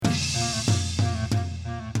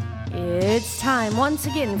time once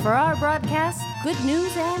again for our broadcast, Good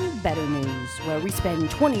News and Better News, where we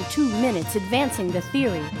spend 22 minutes advancing the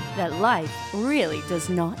theory that life really does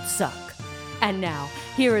not suck. And now,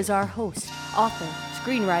 here is our host, author,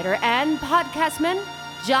 screenwriter, and podcastman,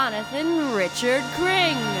 Jonathan Richard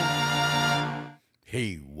Kring.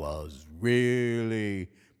 He was really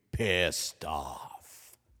pissed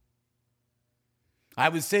off. I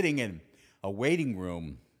was sitting in a waiting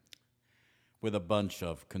room with a bunch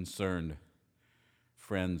of concerned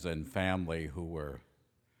friends and family who were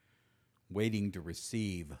waiting to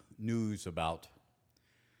receive news about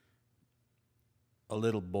a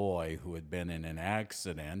little boy who had been in an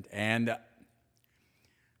accident. And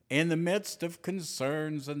in the midst of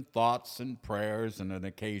concerns and thoughts and prayers and an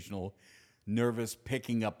occasional nervous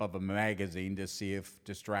picking up of a magazine to see if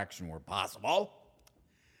distraction were possible,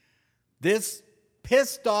 this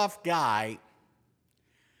pissed off guy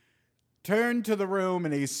turned to the room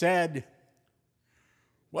and he said,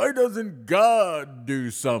 "Why doesn't God do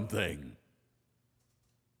something?"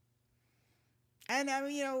 And I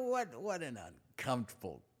mean, what an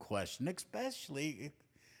uncomfortable question, especially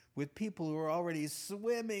with people who are already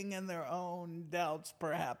swimming in their own doubts,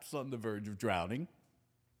 perhaps on the verge of drowning.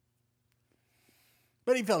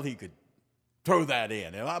 But he felt he could throw that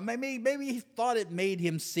in. Maybe he thought it made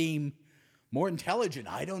him seem more intelligent.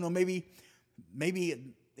 I don't know. Maybe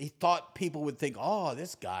he thought people would think, "Oh,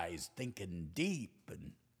 this guy's thinking deep."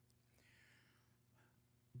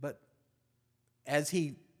 But as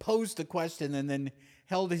he posed the question and then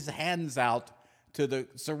held his hands out to the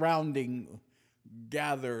surrounding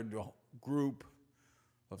gathered group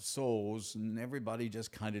of souls, and everybody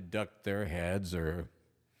just kind of ducked their heads or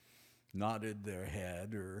nodded their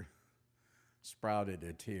head or sprouted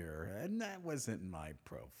a tear, and that wasn't my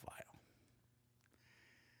profile.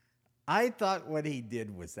 I thought what he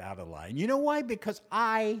did was out of line. You know why? Because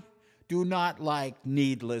I do not like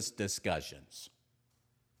needless discussions.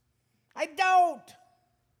 I don't.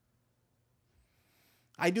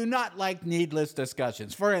 I do not like needless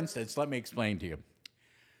discussions. For instance, let me explain to you.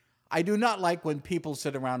 I do not like when people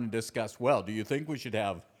sit around and discuss, well, do you think we should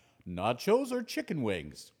have nachos or chicken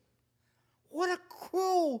wings? What a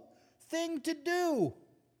cruel thing to do.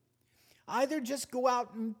 Either just go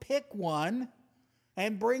out and pick one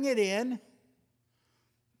and bring it in,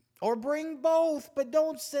 or bring both, but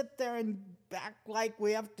don't sit there and act like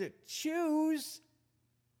we have to choose.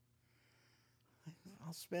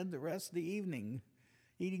 I'll spend the rest of the evening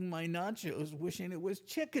eating my nachos wishing it was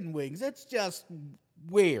chicken wings. That's just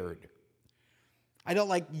weird. I don't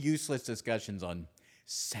like useless discussions on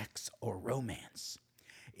sex or romance.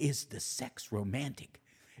 Is the sex romantic?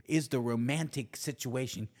 Is the romantic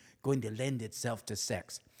situation going to lend itself to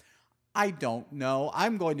sex? I don't know.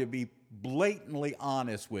 I'm going to be blatantly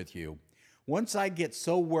honest with you. Once I get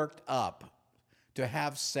so worked up to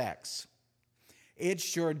have sex, it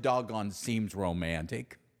sure doggone seems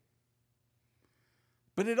romantic.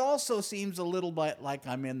 But it also seems a little bit like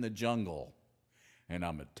I'm in the jungle and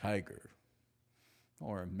I'm a tiger.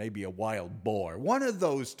 Or maybe a wild boar. One of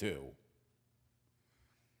those two.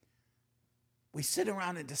 We sit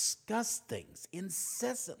around and discuss things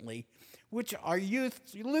incessantly, which are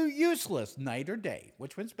useless, night or day.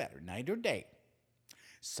 Which one's better, night or day?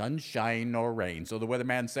 Sunshine or rain? So the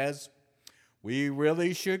weatherman says, we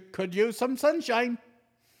really could use some sunshine.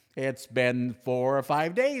 It's been 4 or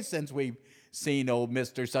 5 days since we've seen old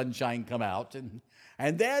Mr. Sunshine come out. And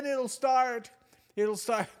then it'll start,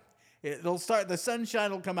 the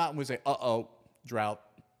sunshine will come out and we say, uh-oh, drought.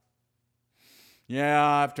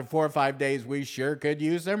 Yeah, after 4 or 5 days, we sure could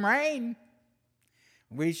use some rain.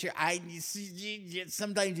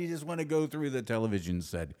 Sometimes you just want to go through the television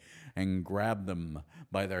set and grab them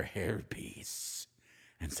by their hairpiece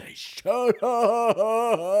and say, shut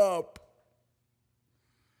up.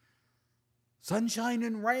 Sunshine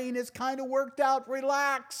and rain is kind of worked out.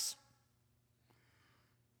 Relax.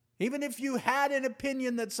 Even if you had an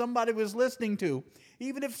opinion that somebody was listening to,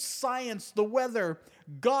 even if science, the weather,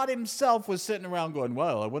 God himself was sitting around going,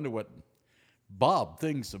 well, I wonder what Bob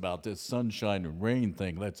thinks about this sunshine and rain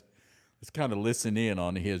thing. Let's kind of listen in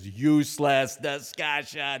on his useless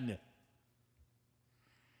discussion.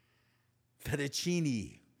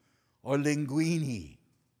 Fettuccine or linguine.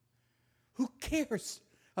 Who cares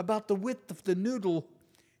about the width of the noodle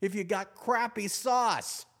if you got crappy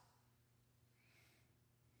sauce?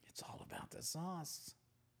 It's all about the sauce.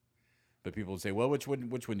 But people say, well, which one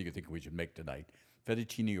do you think we should make tonight?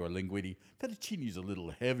 Fettuccine or linguine? Fettuccine is a little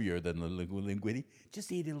heavier than the linguine.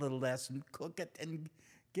 Just eat it a little less and cook it and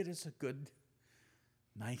get us a good,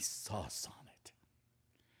 nice sauce on it.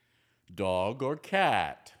 Dog or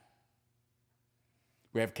cat?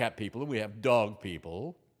 We have cat people and we have dog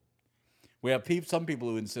people. We have some people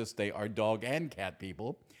who insist they are dog and cat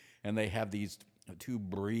people, and they have these two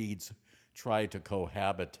breeds try to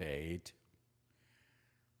cohabitate.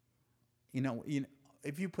 You know,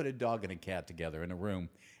 if you put a dog and a cat together in a room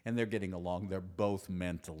and they're getting along, they're both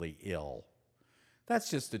mentally ill. That's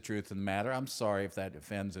just the truth of the matter. I'm sorry if that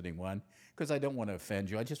offends anyone, because I don't want to offend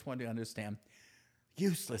you. I just want to understand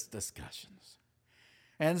useless discussions.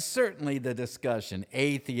 And certainly the discussion,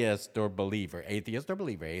 atheist or believer, atheist or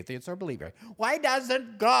believer, atheist or believer. Why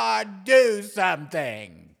doesn't God do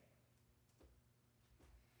something?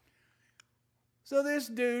 So this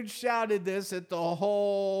dude shouted this at the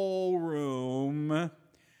whole room,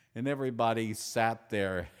 and everybody sat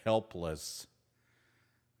there helpless,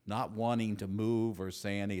 not wanting to move or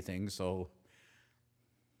say anything, so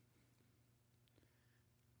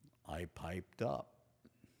I piped up.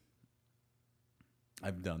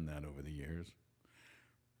 I've done that over the years.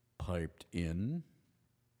 Piped in,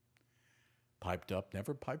 piped up,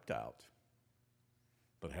 never piped out,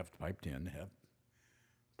 but have piped in, have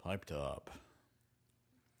piped up.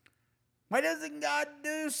 Why doesn't God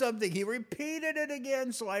do something? He repeated it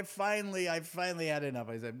again, so I finally had enough.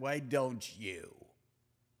 I said, why don't you?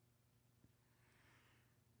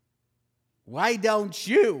 Why don't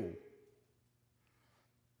you?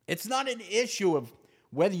 It's not an issue of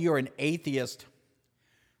whether you're an atheist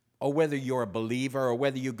or whether you're a believer or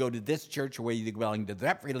whether you go to this church or whether you belong to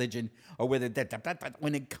that religion or whether that.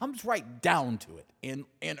 When it comes right down to it, in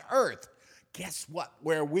earth, guess what?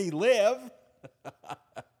 Where we live...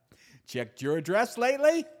 Checked your address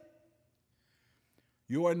lately?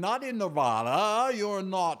 You are not in Nirvana. You're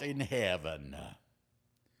not in heaven.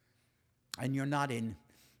 And you're not in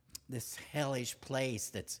this hellish place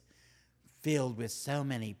that's filled with so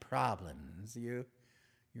many problems. You're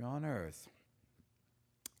on earth.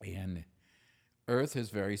 And earth is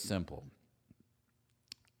very simple.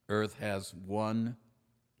 Earth has one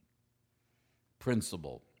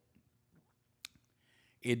principle.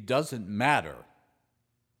 It doesn't matter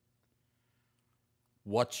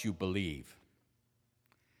what you believe.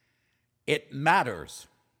 It matters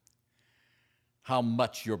how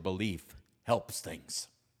much your belief helps things.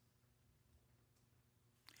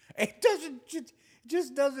 It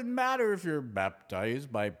just doesn't matter if you're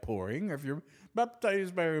baptized by pouring, or if you're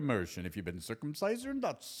baptized by immersion, if you've been circumcised or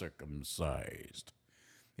not circumcised.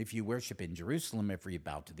 If you worship in Jerusalem, if you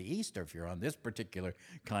bow to the east, or if you're on this particular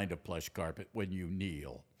kind of plush carpet when you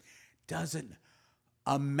kneel. Doesn't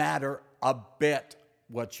matter a bit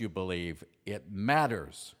what you believe. It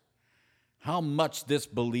matters how much this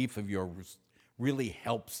belief of yours really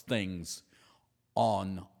helps things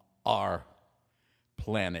on our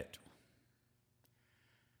planet.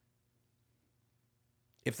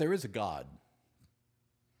 If there is a God,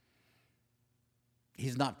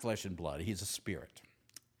 he's not flesh and blood, he's a spirit.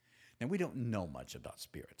 Now, we don't know much about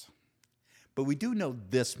spirits, but we do know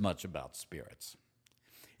this much about spirits.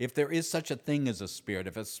 If there is such a thing as a spirit,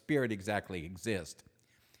 if a spirit exactly exists,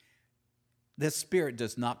 this spirit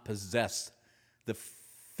does not possess the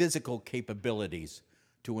physical capabilities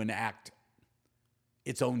to enact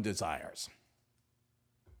its own desires.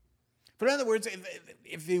 But in other words,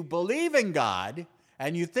 if you believe in God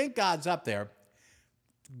and you think God's up there,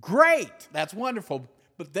 great, that's wonderful.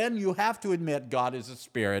 But then you have to admit God is a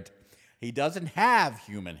spirit. He doesn't have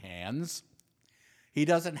human hands. He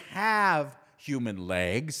doesn't have human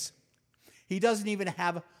legs. He doesn't even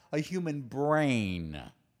have a human brain.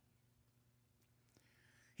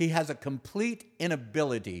 He has a complete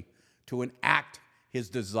inability to enact his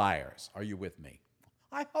desires. Are you with me?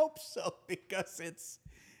 I hope so, because it's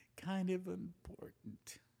kind of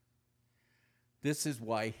important. This is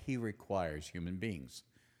why he requires human beings.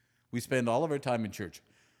 We spend all of our time in church.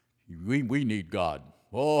 We need God.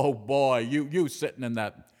 Oh boy, you sitting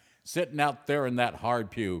out there in that hard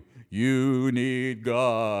pew. You need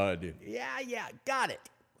God. Yeah, got it.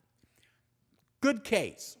 Good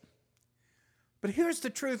case. But here's the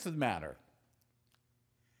truth of the matter.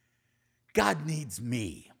 God needs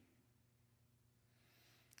me.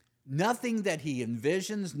 Nothing that he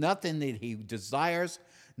envisions, nothing that he desires,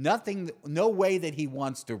 no way that he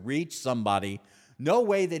wants to reach somebody, no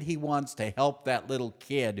way that he wants to help that little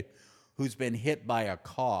kid who's been hit by a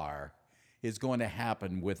car is going to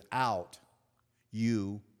happen without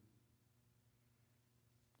you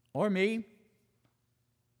or me.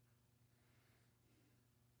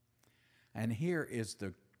 And here's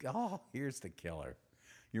the killer.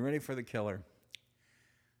 You ready for the killer?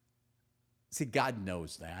 See, God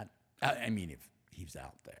knows that. I mean, if he's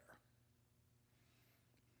out there.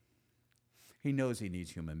 He knows he needs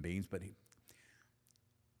human beings, but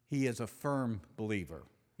He is a firm believer.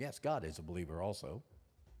 Yes, God is a believer also.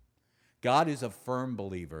 God is a firm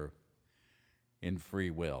believer in free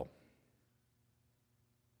will.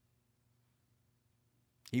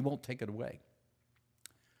 He won't take it away.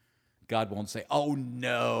 God won't say, oh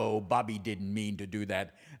no, Bobby didn't mean to do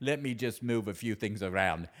that. Let me just move a few things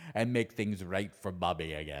around and make things right for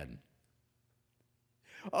Bobby again.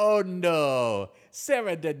 Oh no,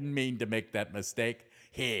 Sarah didn't mean to make that mistake.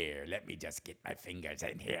 Here, let me just get my fingers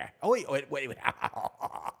in here. Oh, wait.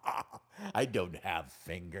 I don't have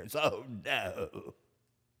fingers. Oh no.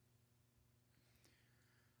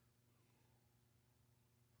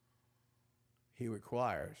 He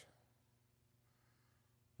requires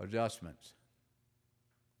adjustments.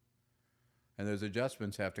 And those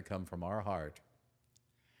adjustments have to come from our heart,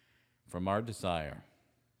 from our desire.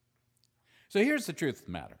 So here's the truth of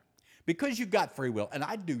the matter. Because you've got free will, and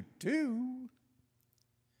I do too,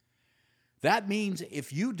 that means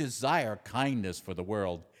if you desire kindness for the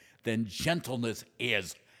world, then gentleness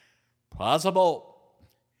is possible.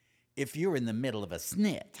 If you're in the middle of a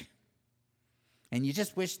snit and you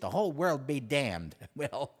just wish the whole world be damned,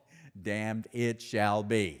 well, damned it shall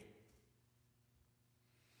be.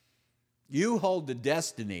 You hold the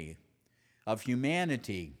destiny of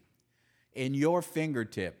humanity in your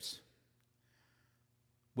fingertips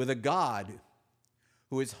with a God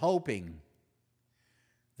who is hoping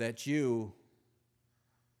that you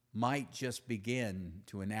might just begin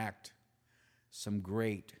to enact some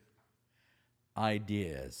great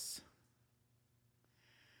ideas.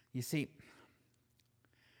 You see,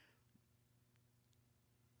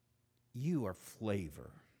 you are flavor.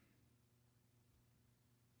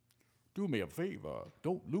 Do me a favor,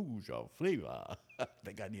 don't lose your flavor. I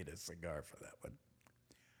think I need a cigar for that one.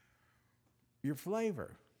 Your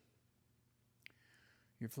flavor.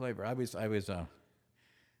 Your flavor. I was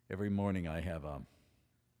every morning I have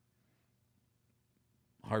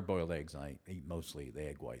hard-boiled eggs. I eat mostly the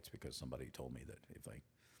egg whites because somebody told me that if I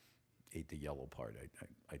ate the yellow part,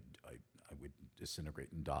 I would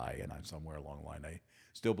disintegrate and die. And I'm somewhere along the line, I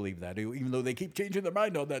still believe that, even though they keep changing their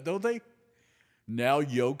mind on that, don't they? Now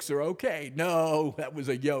yolks are okay. No, that was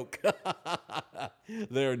a yolk.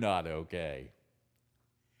 They're not okay.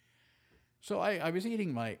 So I was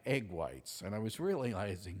eating my egg whites, and I was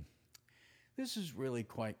realizing this is really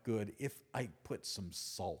quite good if I put some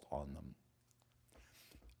salt on them.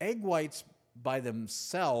 Egg whites by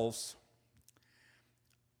themselves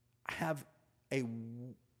have a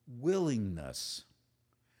willingness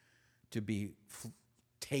to be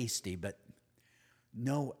tasty, but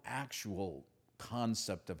no actual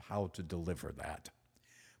concept of how to deliver that.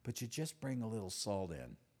 But you just bring a little salt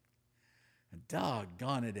in. And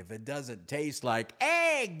doggone it if it doesn't taste like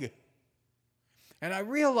egg. And I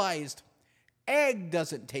realized egg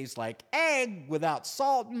doesn't taste like egg without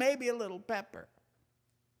salt, maybe a little pepper.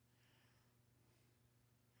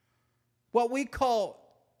 What we call,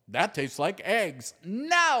 that tastes like eggs.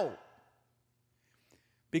 No!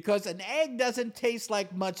 Because an egg doesn't taste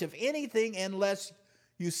like much of anything unless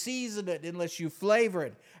you season it, unless you flavor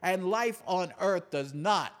it. And life on earth does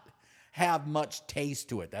not have much taste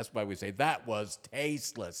to it. That's why we say that was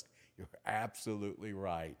tasteless. You're absolutely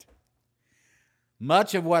right.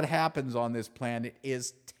 Much of what happens on this planet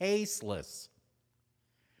is tasteless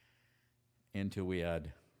until we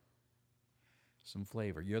add some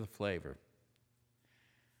flavor. You're the flavor.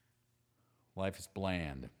 Life is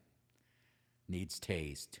bland, needs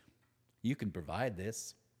taste. You can provide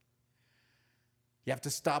this. You have to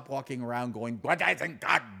stop walking around going, why doesn't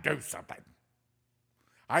God do something?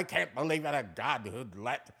 I can't believe in a God who'd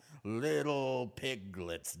let little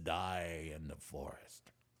piglets die in the forest.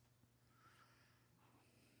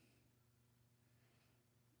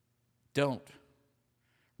 Don't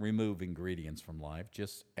remove ingredients from life.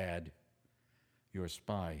 Just add your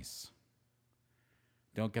spice.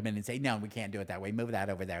 Don't come in and say, no, we can't do it that way. Move that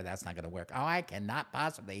over there. That's not going to work. Oh, I cannot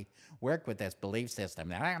possibly work with this belief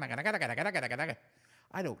system.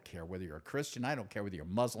 I don't care whether you're a Christian. I don't care whether you're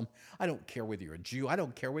Muslim. I don't care whether you're a Jew. I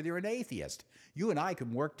don't care whether you're an atheist. You and I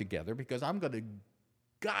can work together because I'm going to,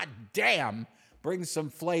 goddamn, bring some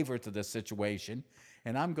flavor to this situation.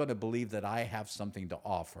 And I'm going to believe that I have something to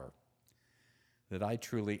offer. That I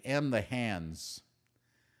truly am the hands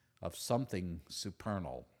of something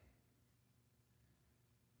supernal.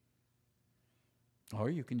 Or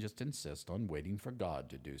you can just insist on waiting for God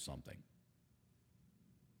to do something.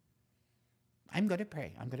 I'm going to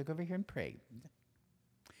pray. I'm going to go over here and pray.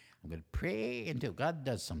 I'm going to pray until God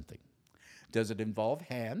does something. Does it involve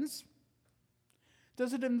hands?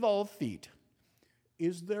 Does it involve feet?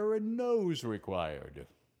 Is there a nose required?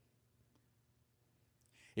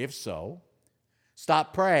 If so,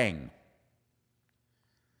 Stop praying.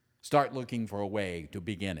 Start looking for a way to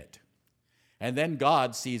begin it. And then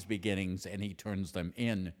God sees beginnings and he turns them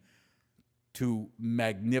in to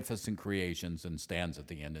magnificent creations and stands at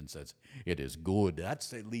the end and says, it is good.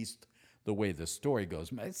 That's at least the way the story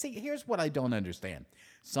goes. See, here's what I don't understand.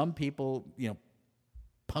 Some people,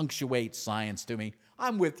 punctuate science to me.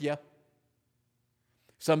 I'm with you.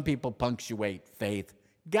 Some people punctuate faith.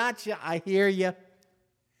 Gotcha, I hear you.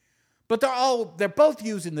 But they're both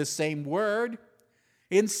using the same word.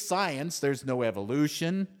 In science, there's no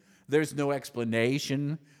evolution. There's no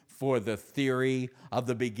explanation for the theory of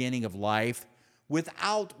the beginning of life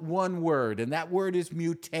without one word, and that word is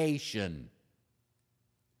mutation.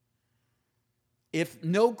 If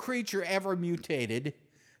no creature ever mutated,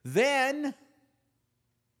 then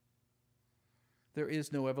there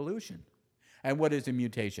is no evolution. And what is a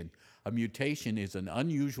mutation? A mutation is an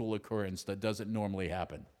unusual occurrence that doesn't normally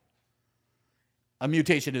happen. A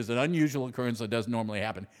mutation is an unusual occurrence that doesn't normally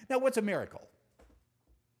happen. Now, what's a miracle?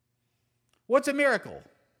 What's a miracle?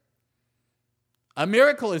 A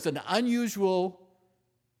miracle is an unusual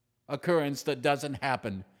occurrence that doesn't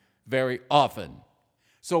happen very often.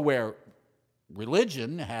 So where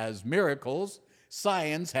religion has miracles,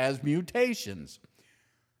 science has mutations.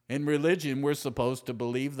 In religion, we're supposed to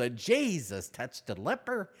believe that Jesus touched a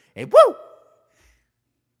leper and whoo!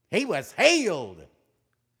 He was healed.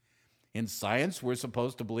 In science, we're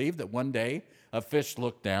supposed to believe that one day a fish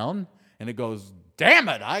looked down and it goes, damn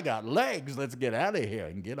it, I got legs. Let's get out of here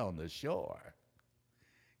and get on the shore.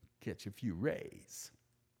 Catch a few rays.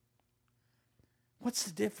 What's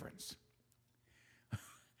the difference?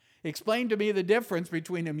 Explain to me the difference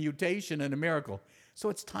between a mutation and a miracle. So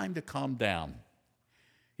it's time to calm down.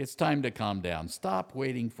 It's time to calm down. Stop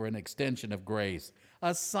waiting for an extension of grace,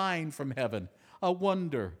 a sign from heaven, a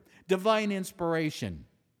wonder, divine inspiration.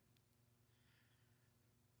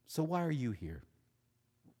 So why are you here?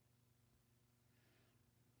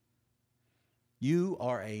 You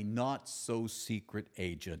are a not-so-secret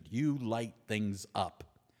agent. You light things up.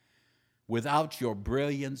 Without your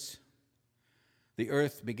brilliance, the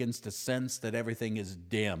earth begins to sense that everything is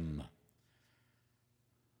dim.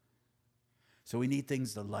 So we need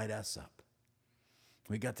things to light us up.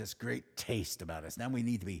 We got this great taste about us. Now we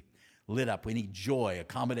need to be lit up. We need joy, a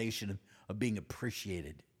combination of being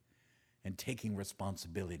appreciated and taking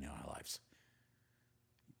responsibility in our lives.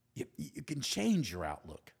 You can change your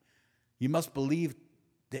outlook. You must believe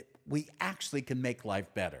that we actually can make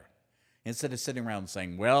life better. Instead of sitting around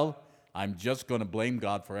saying, well, I'm just going to blame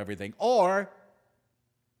God for everything, or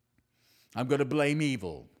I'm going to blame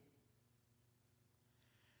evil.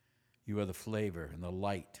 You are the flavor and the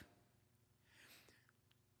light.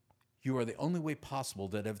 You are the only way possible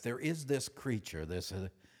that if there is this creature, this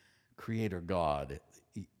creator God,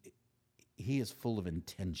 he is full of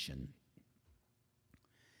intention.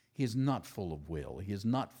 He is not full of will. He is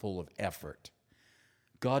not full of effort.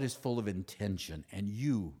 God is full of intention, and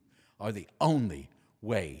you are the only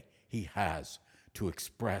way he has to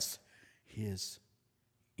express his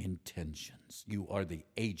intentions. You are the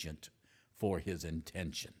agent for his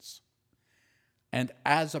intentions. And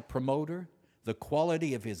as a promoter, the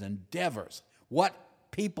quality of his endeavors, what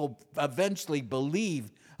people eventually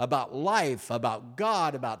believe about life, about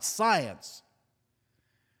God, about science,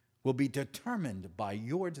 will be determined by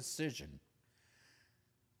your decision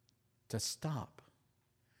to stop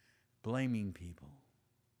blaming people.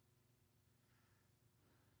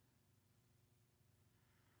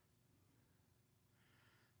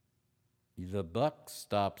 The buck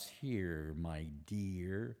stops here, my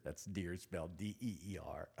dear. That's deer spelled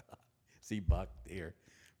D-E-E-R. See, buck, deer,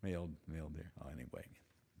 male deer. Oh, anyway.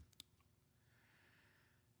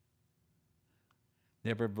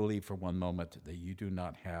 Never believe for one moment that you do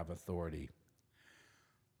not have authority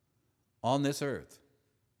on this earth.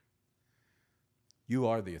 You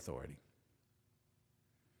are the authority.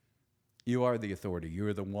 You are the authority. You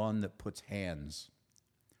are the one that puts hands,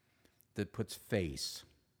 that puts face,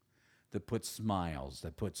 that puts smiles,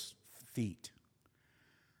 that puts feet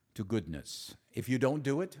to goodness. If you don't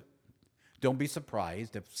do it, don't be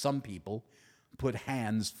surprised if some people put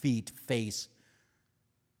hands, feet, face,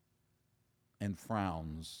 and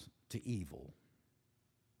frowns to evil.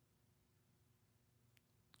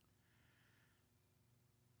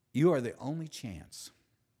 You are the only chance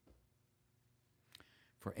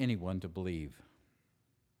for anyone to believe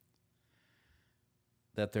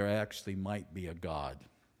that there actually might be a God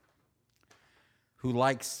who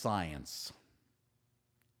likes science,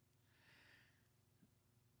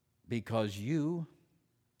 because you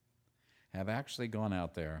have actually gone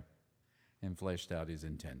out there and fleshed out his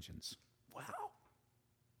intentions. Wow.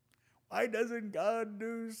 Why doesn't God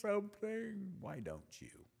do something? Why don't you?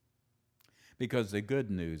 Because the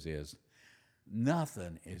good news is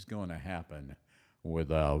nothing is going to happen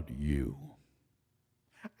without you.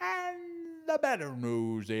 And the better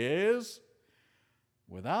news is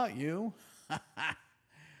without you,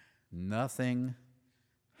 nothing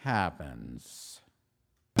happens.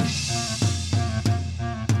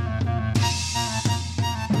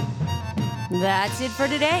 That's it for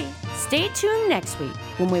today. Stay tuned next week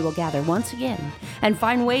when we will gather once again and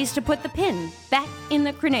find ways to put the pin back in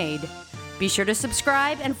the grenade. Be sure to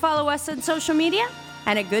subscribe and follow us on social media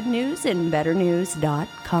and at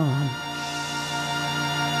goodnewsandbetternews.com.